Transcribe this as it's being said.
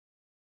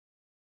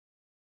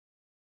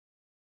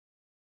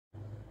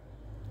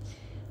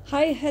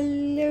Hi,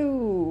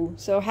 hello.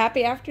 So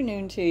happy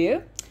afternoon to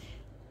you.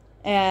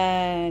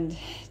 And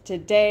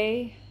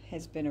today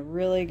has been a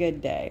really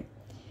good day.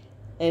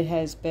 It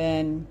has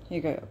been,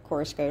 of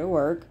course, go to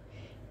work.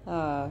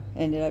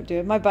 Ended up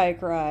doing my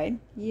bike ride.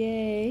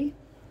 Yay.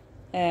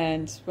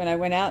 And when I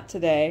went out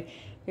today,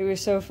 it was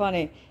so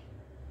funny.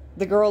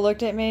 The girl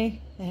looked at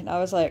me and I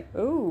was like,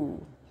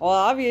 ooh, well,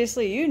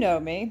 obviously you know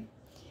me.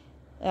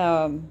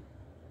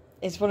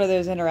 It's one of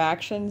those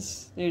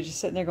interactions. You're just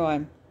sitting there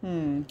going,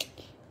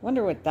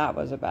 wonder what that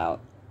was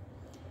about.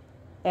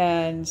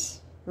 And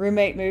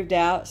roommate moved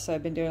out, so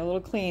I've been doing a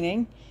little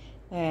cleaning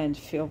and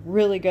feel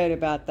really good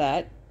about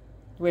that.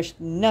 Wish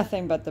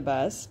nothing but the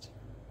best.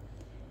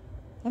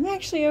 I'm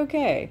actually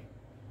okay.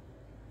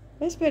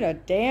 It's been a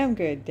damn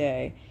good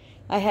day.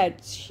 I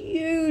had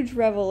huge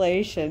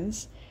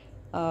revelations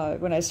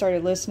when I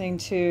started listening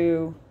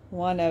to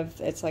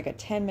it's like a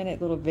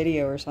 10-minute little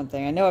video or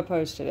something. I know I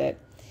posted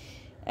it.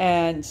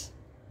 And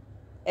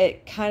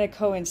it kind of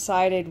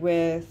coincided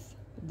with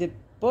the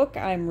book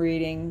I'm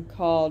reading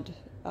called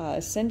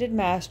Ascended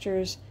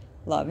Masters,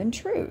 Love and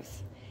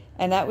Truth.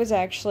 And that was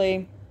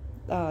actually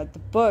the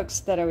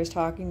books that I was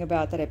talking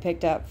about that I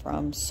picked up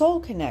from Soul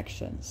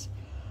Connections.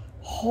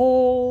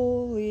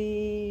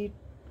 Holy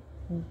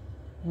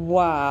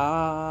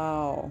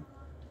wow.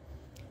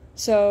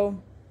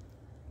 So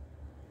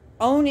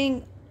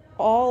owning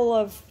all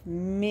of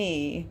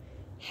me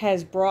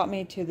has brought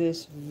me to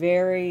this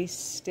very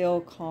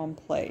still, calm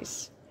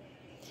place.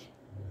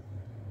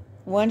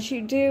 Once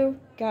you do,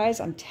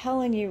 guys, I'm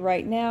telling you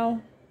right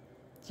now,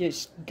 you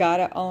just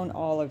gotta own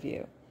all of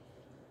you.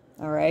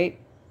 All right?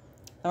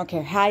 I don't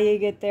care how you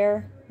get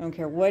there. I don't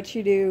care what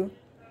you do.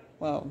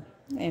 Well,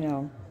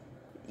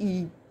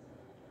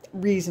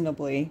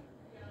 reasonably.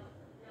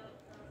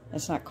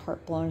 That's not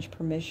carte blanche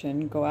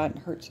permission. Go out and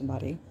hurt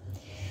somebody.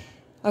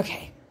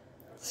 Okay.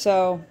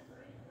 So,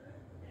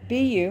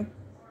 be you.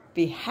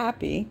 Be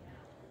happy.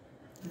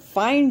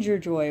 Find your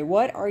joy.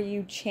 What are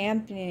you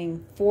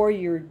championing for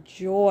your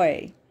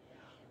joy?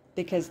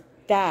 Because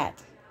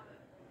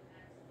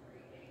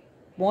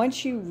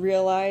once you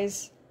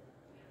realize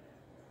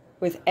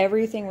with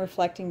everything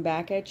reflecting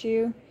back at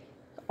you,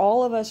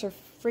 all of us are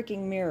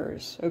freaking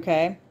mirrors,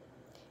 okay?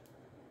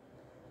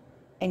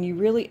 And you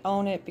really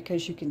own it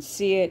because you can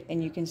see it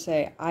and you can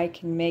say, I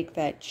can make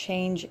that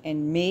change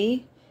in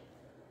me.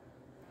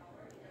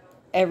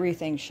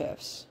 Everything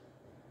shifts.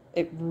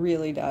 It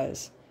really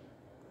does.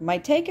 It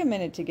might take a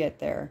minute to get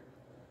there,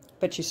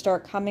 but you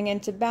start coming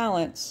into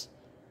balance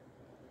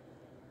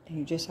and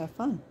you just have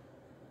fun.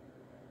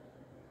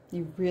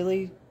 You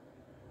really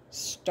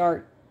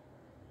start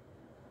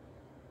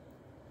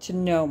to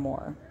know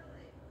more.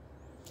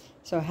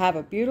 So have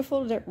a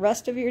beautiful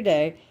rest of your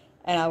day,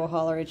 and I will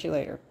holler at you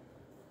later.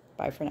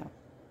 Bye for now.